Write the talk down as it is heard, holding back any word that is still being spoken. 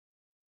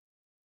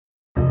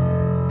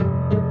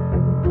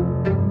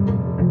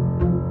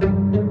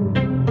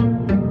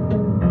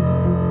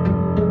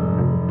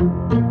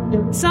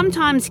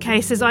Sometimes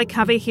cases I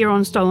cover here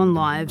on Stolen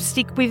Lives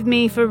stick with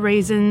me for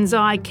reasons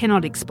I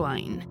cannot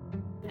explain.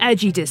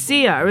 Adji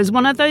Dacia is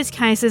one of those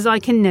cases I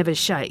can never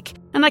shake,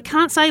 and I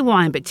can't say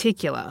why in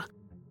particular.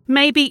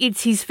 Maybe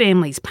it's his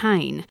family's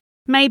pain.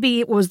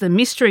 Maybe it was the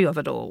mystery of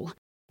it all.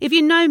 If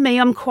you know me,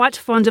 I'm quite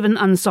fond of an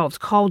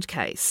unsolved cold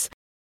case.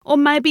 Or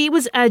maybe it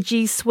was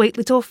Adji's sweet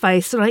little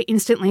face that I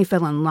instantly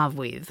fell in love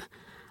with.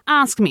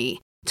 Ask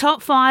me,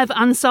 top 5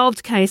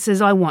 unsolved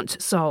cases I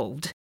want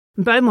solved.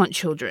 Beaumont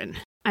children,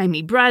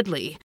 Amy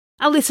Bradley,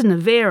 Alyssa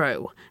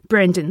Navarro,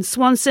 Brendan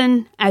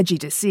Swanson, Adji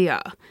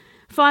Dacia.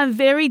 5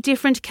 very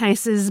different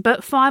cases,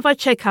 but 5 I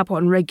check up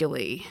on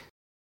regularly.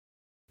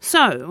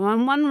 So,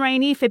 on one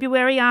rainy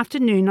February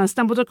afternoon, I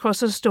stumbled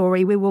across a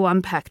story we will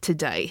unpack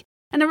today,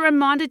 and it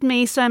reminded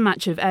me so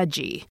much of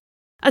Adji.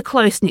 A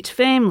close-knit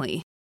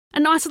family,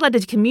 an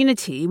isolated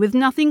community with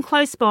nothing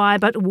close by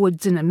but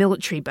woods and a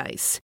military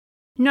base.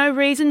 No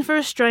reason for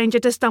a stranger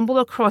to stumble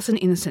across an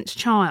innocent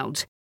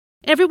child.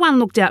 Everyone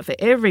looked out for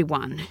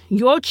everyone.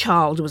 Your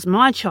child was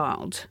my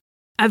child.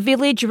 A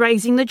village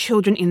raising the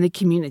children in the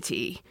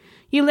community.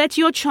 You let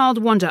your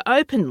child wander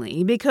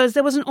openly because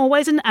there wasn't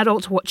always an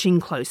adult watching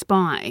close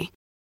by.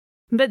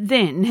 But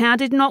then, how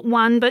did not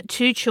 1 but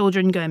 2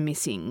 children go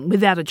missing,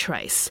 without a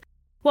trace,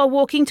 while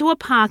walking to a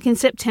park in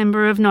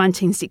September of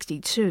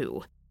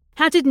 1962?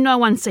 How did no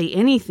one see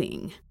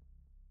anything?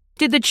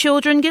 Did the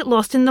children get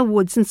lost in the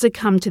woods and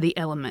succumb to the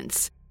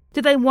elements?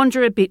 Did they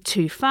wander a bit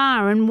too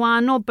far and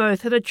one or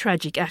both had a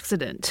tragic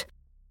accident?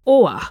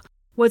 Or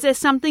was there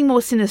something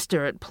more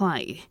sinister at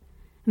play?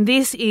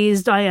 This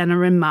is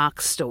Diana and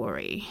Mark's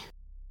story.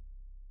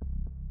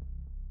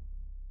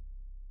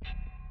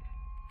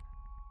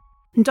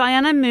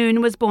 Diana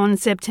Moon was born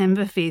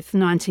September 5th,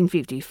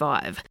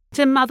 1955,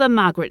 to mother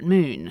Margaret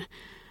Moon.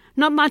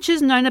 Not much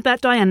is known about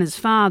Diana's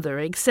father,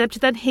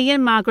 except that he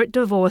and Margaret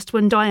divorced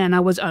when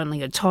Diana was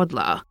only a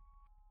toddler.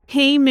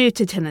 He moved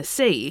to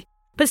Tennessee,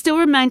 but still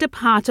remained a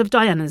part of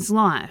Diana's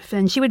life,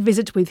 and she would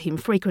visit with him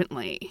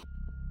frequently.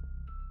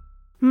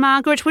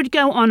 Margaret would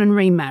go on and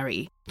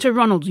remarry to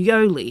Ronald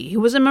Yoli, who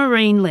was a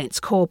Marine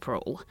Lance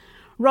Corporal.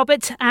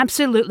 Robert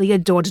absolutely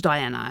adored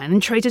Diana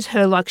and treated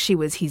her like she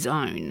was his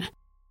own.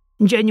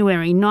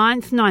 January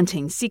 9th,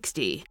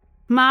 1960,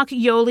 Mark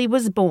Yoli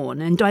was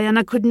born, and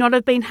Diana could not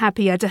have been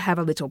happier to have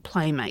a little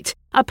playmate,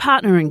 a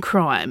partner in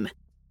crime.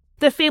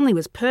 The family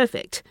was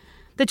perfect.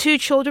 The 2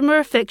 children were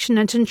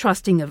affectionate and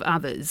trusting of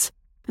others.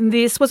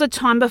 This was a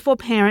time before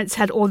parents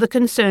had all the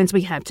concerns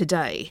we have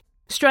today.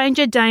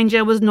 Stranger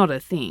danger was not a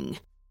thing.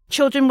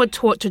 Children were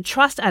taught to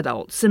trust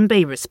adults and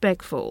be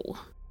respectful.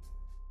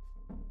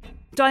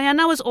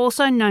 Diana was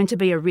also known to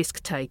be a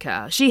risk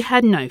taker. She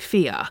had no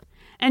fear,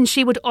 and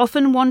she would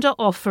often wander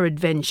off for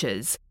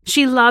adventures.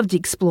 She loved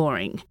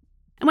exploring.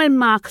 And when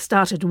Mark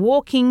started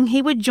walking,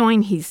 he would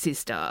join his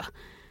sister.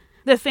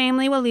 The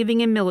family were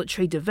living in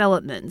military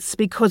developments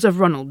because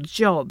of Ronald's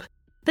job.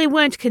 They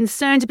weren't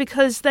concerned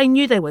because they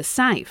knew they were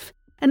safe,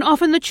 and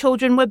often the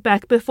children were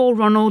back before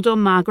Ronald or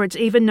Margaret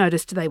even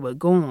noticed they were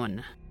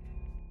gone.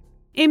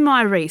 In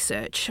my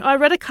research, I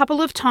read a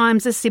couple of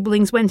times the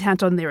siblings went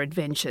out on their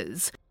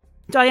adventures.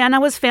 Diana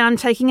was found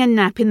taking a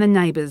nap in the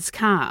neighbour's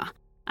car.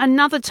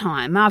 Another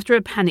time after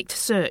a panicked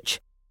search.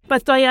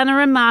 Both Diana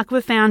and Mark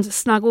were found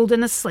snuggled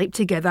and asleep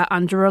together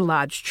under a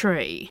large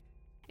tree.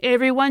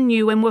 Everyone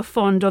knew and were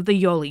fond of the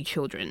Yoli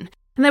children,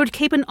 and they would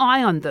keep an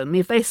eye on them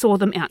if they saw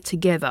them out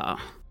together.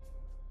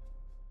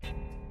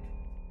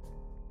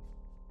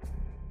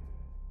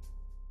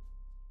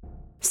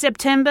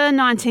 September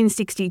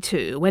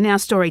 1962, when our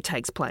story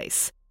takes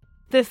place.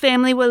 The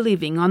family were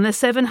living on the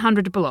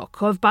 700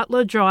 block of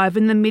Butler Drive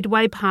in the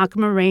Midway Park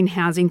Marine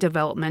Housing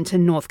Development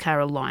in North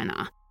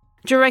Carolina,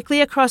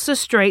 directly across the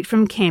street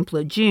from Camp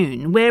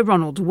Lejeune, where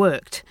Ronald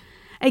worked.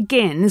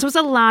 Again, this was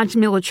a large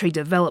military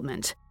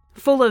development,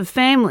 full of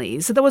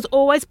families, so there was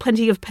always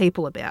plenty of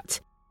people about.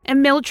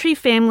 And military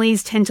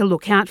families tend to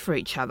look out for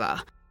each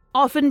other,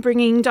 often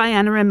bringing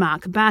Diana and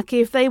Mark back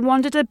if they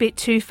wandered a bit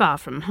too far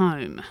from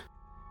home.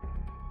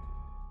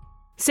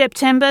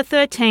 September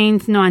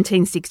 13th,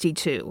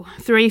 1962,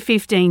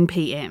 3:15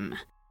 p.m.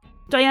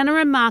 Diana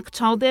and Mark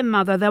told their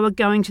mother they were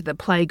going to the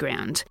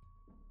playground.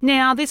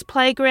 Now, this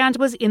playground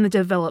was in the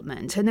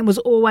development and it was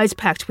always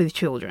packed with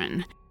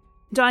children.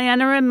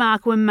 Diana and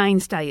Mark were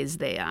mainstays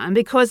there, and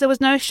because there was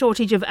no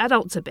shortage of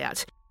adults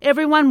about,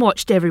 everyone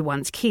watched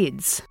everyone's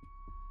kids.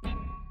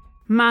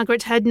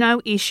 Margaret had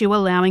no issue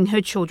allowing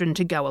her children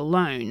to go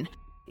alone.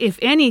 If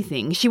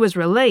anything, she was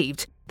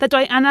relieved that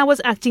Diana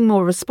was acting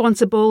more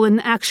responsible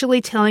and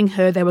actually telling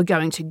her they were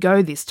going to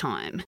go this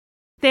time.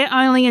 Their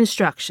only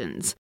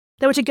instructions.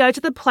 They were to go to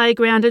the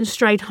playground and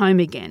straight home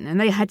again, and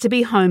they had to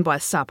be home by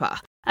supper,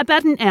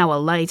 about an hour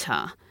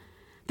later.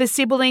 The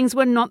siblings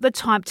were not the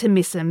type to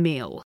miss a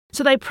meal,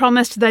 so they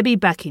promised they'd be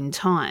back in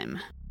time.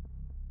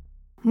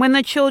 When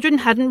the children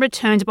hadn't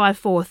returned by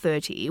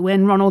 4:30,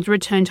 when Ronald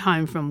returned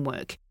home from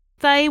work,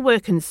 they were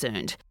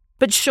concerned,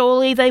 but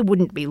surely they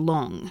wouldn't be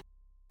long.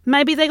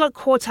 Maybe they got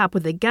caught up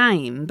with the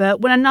game,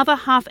 but when another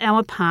half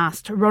hour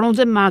passed, Ronald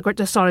and Margaret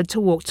decided to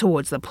walk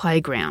towards the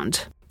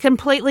playground.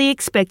 completely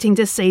expecting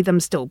to see them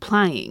still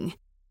playing,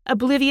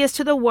 oblivious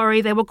to the worry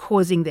they were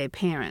causing their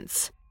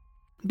parents.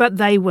 But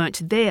they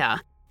weren't there,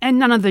 and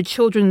none of the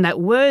children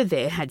that were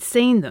there had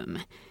seen them.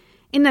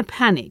 In a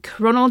panic,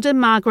 Ronald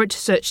and Margaret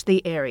searched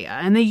the area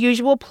and the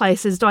usual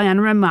places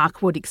Diana and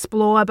Mark would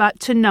explore, but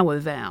to no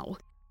avail.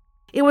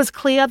 It was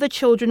clear the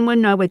children were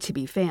nowhere to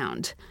be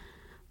found.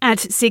 At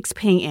 6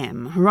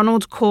 p.m,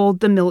 Ronald called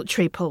the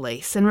military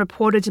police and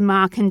reported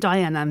Mark and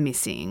Diana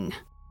missing.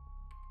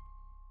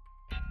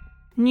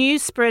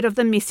 News spread of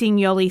the missing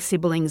Yoli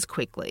siblings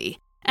quickly.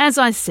 As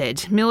I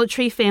said,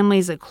 military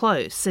families are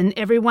close and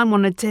everyone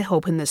wanted to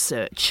help in the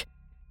search.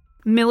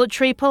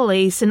 Military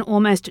police and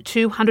almost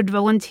 200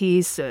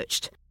 volunteers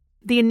searched.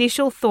 The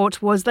initial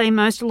thought was they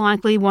most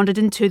likely wandered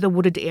into the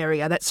wooded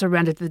area that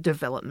surrounded the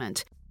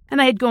development, and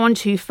they had gone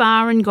too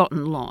far and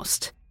gotten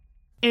lost.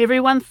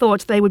 Everyone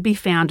thought they would be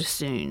found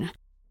soon.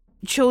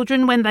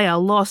 Children, when they are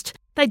lost,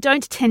 they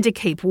don't tend to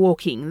keep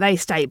walking, they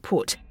stay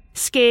put,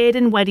 scared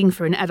and waiting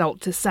for an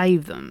adult to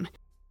save them.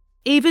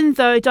 Even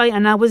though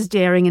Diana was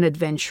daring and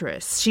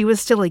adventurous, she was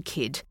still a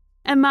kid,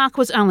 and Mark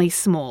was only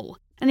small,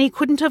 and he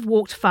couldn't have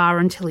walked far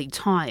until he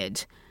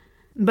tired.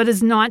 But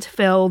as night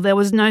fell, there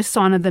was no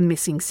sign of the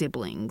missing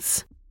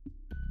siblings.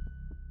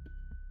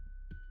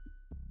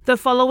 The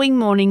following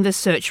morning, the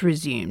search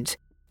resumed,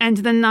 and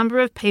the number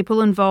of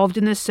people involved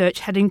in the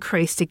search had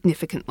increased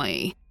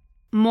significantly.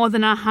 More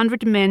than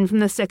 100 men from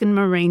the 2nd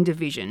Marine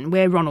Division,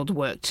 where Ronald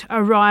worked,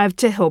 arrived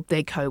to help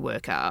their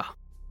co-worker.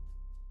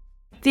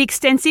 The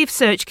extensive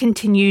search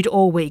continued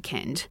all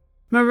weekend.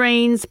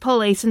 Marines,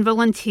 police and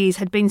volunteers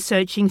had been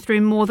searching through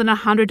more than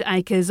 100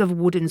 acres of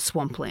wood and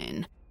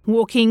swampland,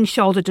 walking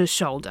shoulder to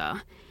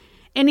shoulder.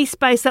 Any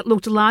space that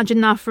looked large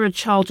enough for a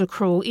child to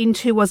crawl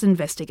into was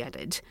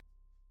investigated.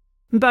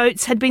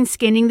 Boats had been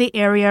scanning the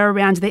area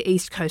around the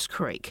East Coast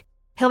Creek.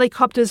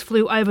 Helicopters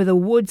flew over the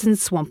woods and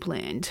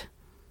swampland.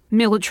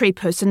 Military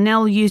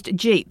personnel used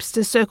jeeps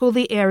to circle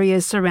the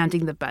areas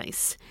surrounding the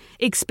base,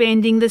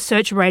 expanding the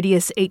search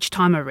radius each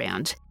time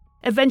around,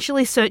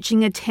 eventually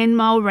searching a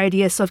 10-mile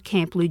radius of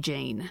Camp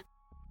Lugene.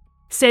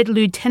 Said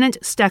Lieutenant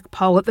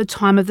Stackpole at the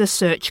time of the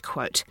search,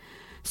 quote,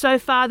 "So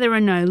far there are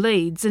no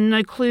leads and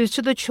no clues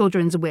to the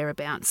children's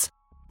whereabouts.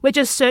 We're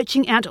just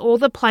searching out all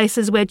the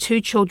places where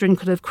 2 children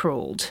could have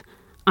crawled,"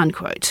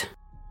 unquote.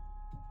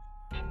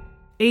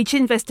 Each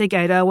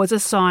investigator was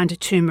assigned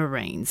 2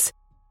 Marines.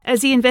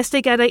 As the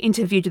investigator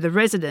interviewed the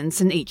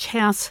residents in each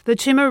house, the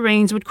 2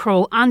 Marines would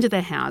crawl under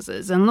the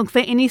houses and look for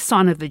any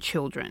sign of the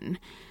children.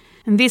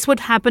 And this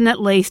would happen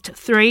at least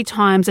 3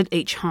 times at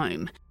each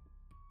home.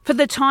 For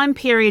the time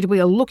period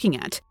we are looking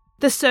at,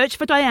 the search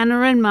for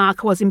Diana and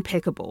Mark was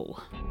impeccable.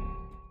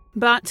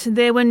 But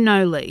there were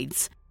no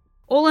leads.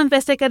 All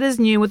investigators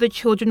knew where the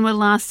children were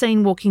last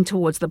seen walking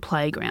towards the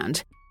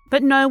playground,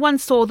 but no one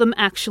saw them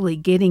actually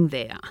getting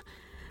there.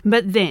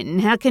 But then,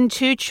 how can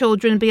 2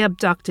 children be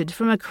abducted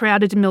from a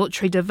crowded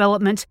military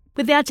development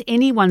without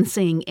anyone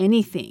seeing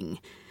anything?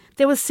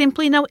 There was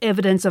simply no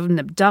evidence of an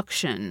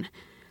abduction.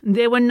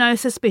 There were no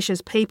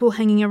suspicious people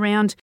hanging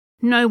around.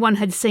 No one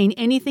had seen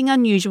anything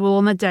unusual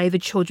on the day the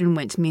children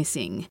went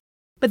missing.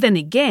 But then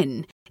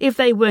again, if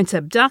they weren't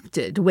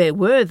abducted, where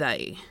were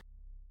they?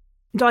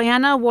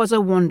 Diana was a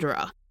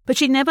wanderer, but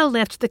she never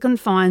left the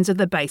confines of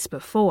the base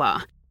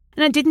before,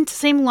 and it didn't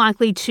seem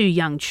likely 2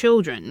 young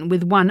children,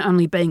 with one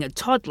only being a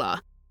toddler,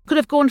 could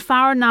have gone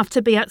far enough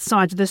to be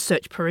outside the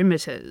search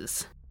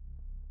perimeters.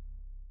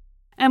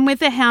 And with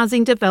the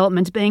housing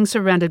development being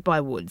surrounded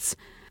by woods,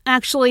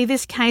 actually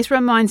this case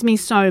reminds me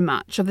so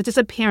much of the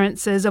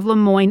disappearances of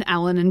Lemoyne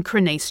Allen and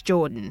Crenice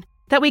Jordan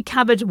that we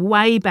covered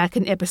way back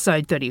in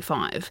episode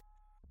 35.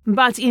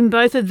 But in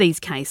both of these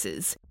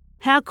cases,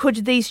 how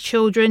could these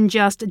children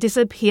just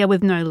disappear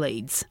with no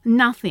leads?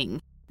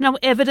 Nothing. No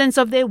evidence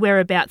of their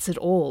whereabouts at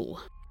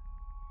all.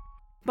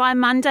 By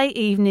Monday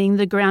evening,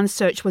 the ground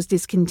search was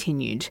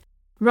discontinued.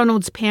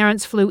 Ronald's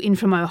parents flew in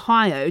from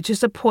Ohio to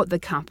support the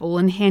couple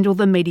and handle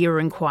the media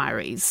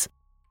inquiries.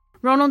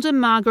 Ronald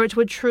and Margaret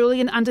were truly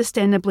and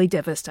understandably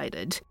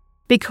devastated,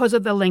 because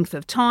of the length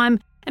of time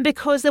and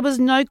because there was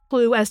no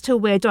clue as to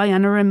where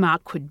Diana and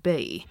Mark could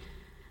be.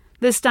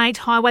 The State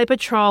Highway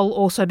Patrol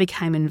also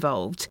became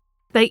involved.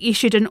 They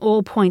issued an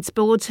all-points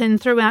bulletin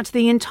throughout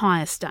the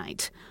entire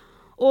state.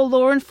 All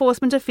law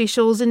enforcement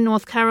officials in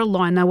North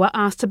Carolina were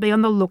asked to be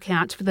on the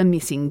lookout for the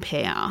missing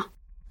pair.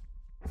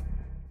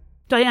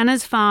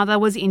 Diana's father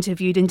was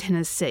interviewed in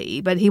Tennessee,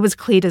 but he was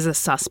cleared as a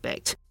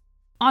suspect.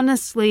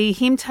 Honestly,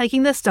 him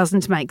taking this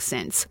doesn't make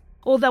sense,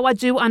 although I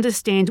do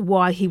understand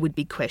why he would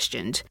be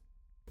questioned.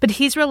 But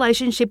his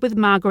relationship with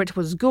Margaret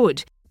was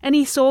good, and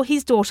he saw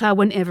his daughter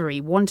whenever he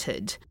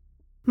wanted.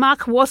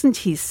 Mark wasn't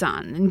his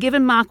son, and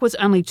given Mark was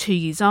only 2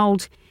 years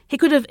old, he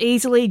could have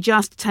easily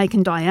just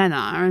taken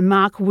Diana and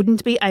Mark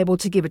wouldn't be able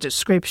to give a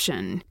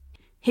description.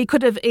 He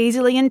could have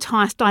easily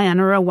enticed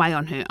Diana away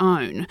on her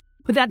own,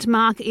 without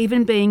Mark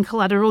even being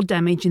collateral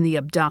damage in the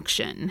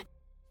abduction.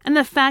 And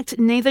the fact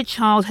neither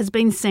child has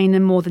been seen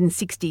in more than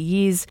 60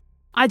 years,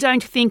 I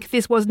don't think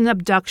this was an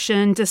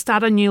abduction to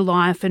start a new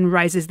life and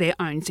raises their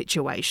own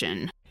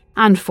situation.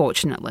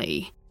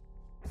 unfortunately.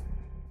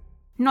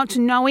 Not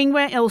knowing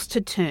where else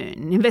to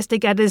turn,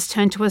 investigators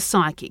turned to a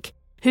psychic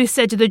who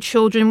said the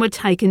children were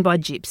taken by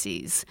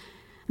gypsies.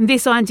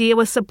 This idea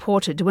was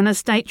supported when a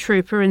state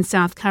trooper in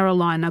South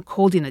Carolina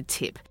called in a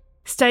tip,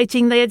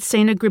 stating they had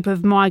seen a group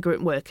of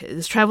migrant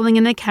workers travelling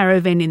in a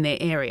caravan in their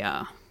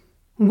area.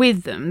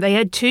 With them, they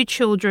had 2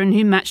 children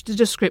who matched the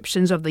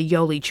descriptions of the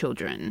Yoli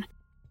children.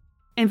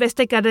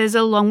 Investigators,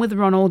 along with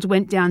Ronald,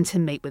 went down to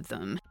meet with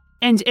them,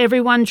 and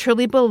everyone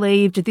truly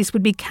believed this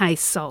would be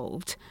case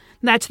solved,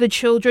 that the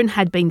children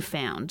had been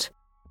found.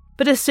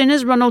 But as soon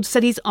as Ronald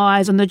set his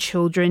eyes on the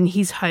children,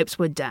 his hopes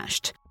were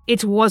dashed.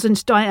 It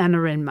wasn't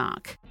Diana and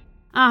Mark.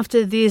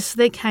 After this,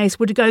 their case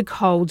would go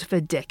cold for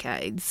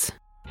decades.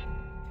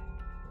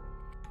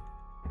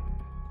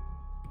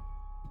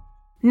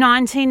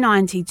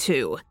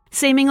 1992,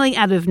 seemingly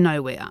out of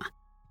nowhere.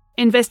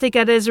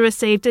 Investigators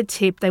received a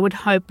tip they would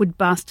hope would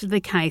bust the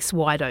case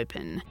wide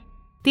open.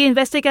 The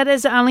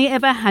investigators only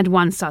ever had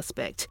one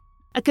suspect,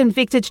 a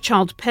convicted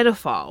child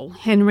pedophile,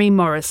 Henry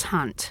Morris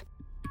Hunt.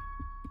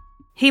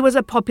 He was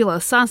a popular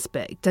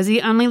suspect as he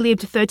only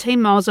lived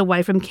 13 miles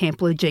away from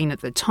Camp Lejeune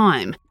at the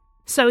time,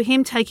 so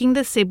him taking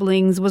the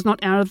siblings was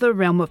not out of the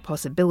realm of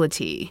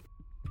possibility.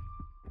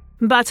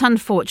 But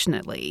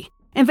unfortunately,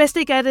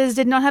 investigators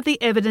did not have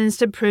the evidence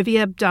to prove he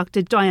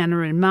abducted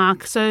Diana and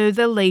Mark, so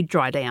the lead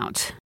dried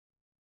out.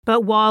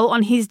 But while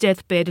on his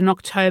deathbed in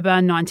October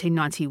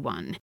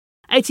 1991,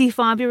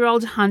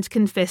 85-year-old Hunt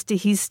confessed to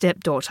his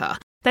stepdaughter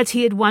that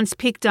he had once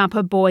picked up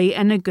a boy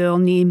and a girl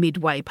near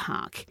Midway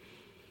Park.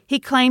 He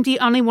claimed he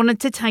only wanted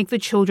to take the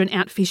children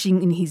out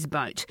fishing in his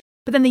boat,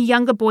 but then the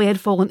younger boy had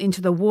fallen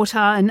into the water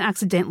and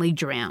accidentally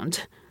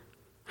drowned.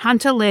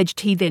 Hunt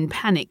alleged he then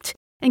panicked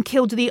and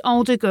killed the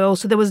older girl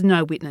so there was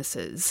no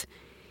witnesses.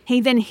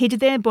 He then hid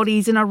their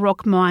bodies in a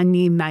rock mine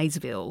near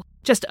Maysville,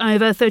 just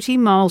over 30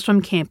 miles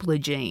from Camp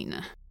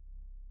Lejeune.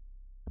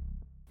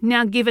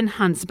 Now, given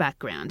Hunt's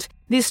background,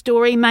 this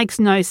story makes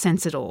no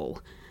sense at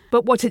all.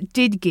 But what it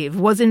did give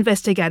was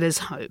investigators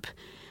hope.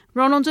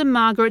 Ronald and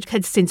Margaret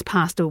had since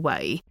passed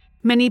away.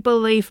 Many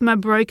believe from a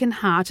broken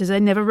heart as they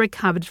never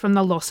recovered from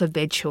the loss of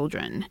their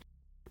children.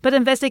 But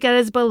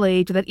investigators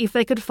believed that if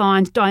they could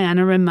find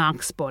Diana and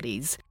Mark's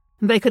bodies,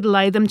 they could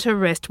lay them to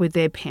rest with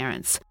their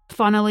parents,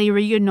 finally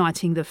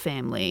reuniting the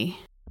family.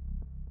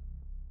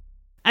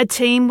 A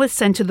team was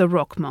sent to the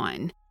rock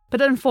mine,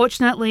 but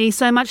unfortunately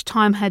so much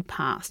time had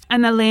passed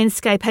and the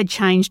landscape had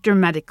changed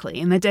dramatically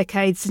in the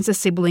decades since the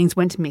siblings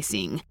went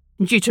missing,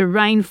 due to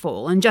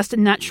rainfall and just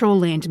natural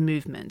land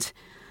movement.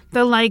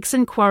 The lakes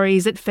and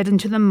quarries that fed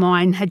into the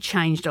mine had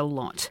changed a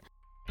lot.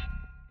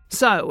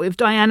 So, if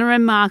Diana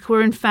and Mark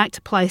were in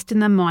fact placed in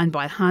the mine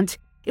by Hunt,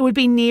 it would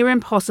be near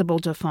impossible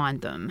to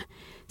find them.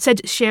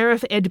 Said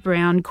Sheriff Ed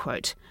Brown,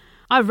 quote,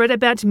 "I've read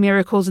about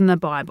miracles in the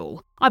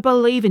Bible. I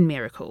believe in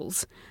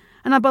miracles.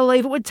 And I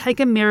believe it would take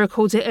a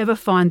miracle to ever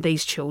find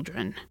these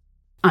children."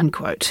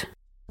 Unquote.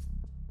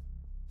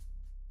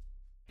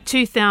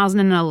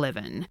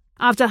 2011.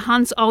 After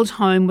Hunt's old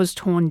home was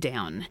torn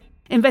down,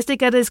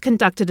 investigators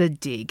conducted a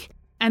dig,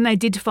 and they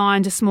did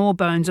find small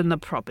bones on the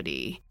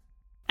property.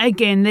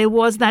 Again, there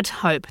was that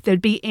hope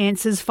there'd be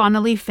answers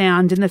finally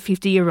found in the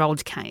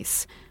 50-year-old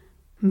case.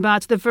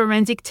 But the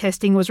forensic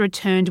testing was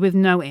returned with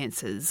no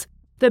answers.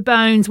 The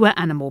bones were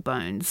animal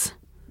bones.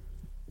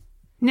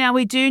 Now,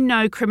 we do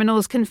know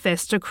criminals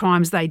confess to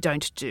crimes they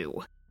don't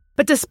do.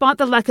 But despite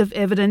the lack of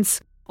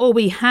evidence, all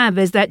we have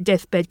is that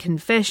deathbed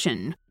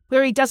confession,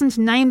 where he doesn't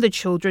name the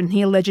children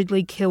he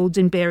allegedly killed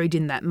and buried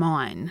in that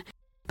mine.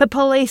 But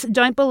police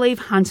don't believe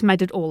Hunt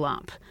made it all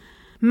up.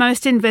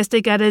 Most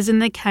investigators in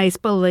the case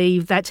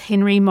believe that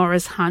Henry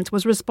Morris Hunt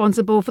was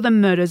responsible for the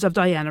murders of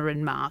Diana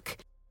and Mark.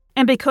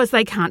 And because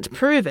they can't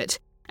prove it,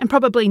 and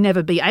probably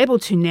never be able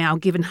to now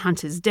given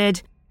Hunt is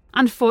dead,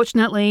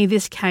 unfortunately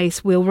this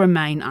case will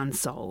remain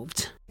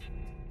unsolved.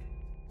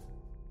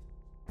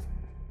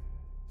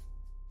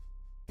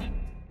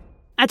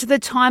 At the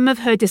time of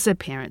her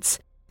disappearance,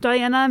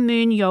 Diana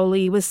Moon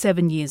Yoli was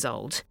 7 years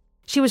old.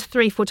 She was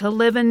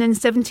 3'11" and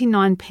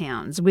 79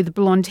 pounds, with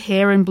blonde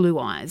hair and blue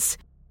eyes.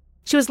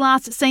 She was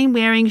last seen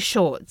wearing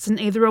shorts and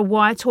either a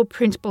white or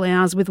print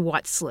blouse with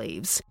white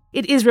sleeves.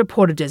 It is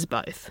reported as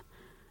both.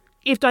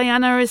 If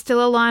Diana is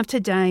still alive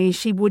today,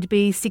 she would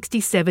be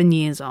 67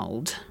 years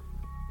old.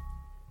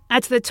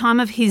 At the time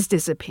of his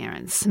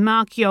disappearance,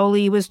 Mark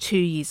Yoli was 2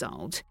 years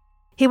old.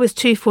 He was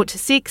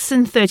 2'6"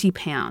 and 30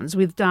 pounds,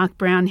 with dark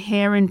brown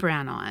hair and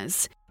brown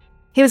eyes.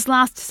 He was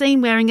last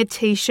seen wearing a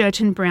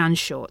t-shirt and brown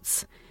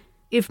shorts.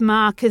 If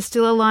Mark is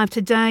still alive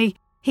today,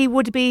 he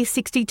would be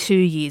 62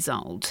 years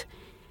old.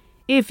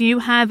 If you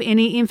have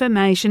any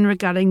information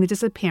regarding the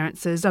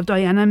disappearances of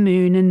Diana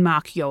Moon and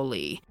Mark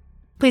Yoli,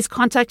 please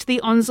contact the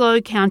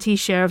Onslow County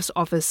Sheriff's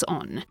Office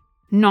on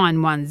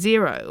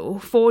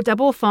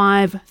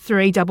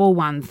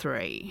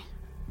 910-455-3113.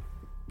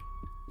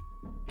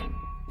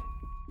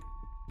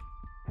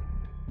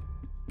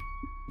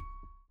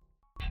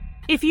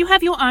 If you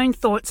have your own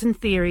thoughts and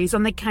theories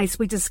on the case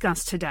we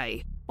discussed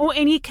today, or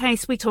any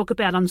case we talk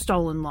about on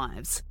Stolen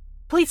Lives,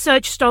 please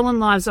search Stolen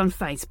Lives on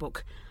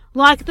Facebook.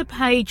 Like the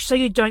page so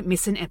you don't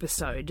miss an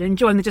episode, and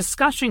join the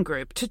discussion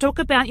group to talk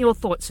about your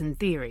thoughts and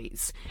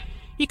theories.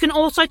 You can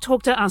also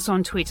talk to us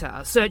on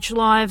Twitter, search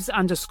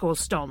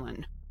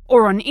lives_stolen,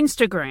 or on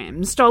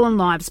Instagram, Stolen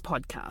Lives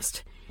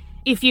Podcast.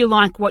 If you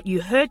like what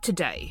you heard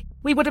today,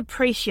 we would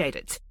appreciate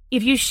it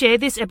if you share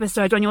this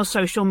episode on your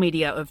social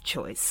media of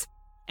choice,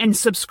 and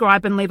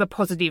subscribe and leave a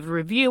positive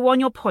review on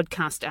your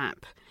podcast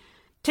app.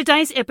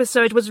 Today's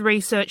episode was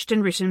researched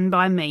and written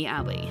by me,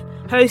 Ali.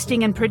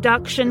 Hosting and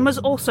production was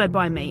also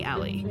by me,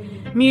 Ali.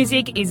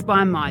 Music is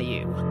by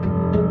Mayu.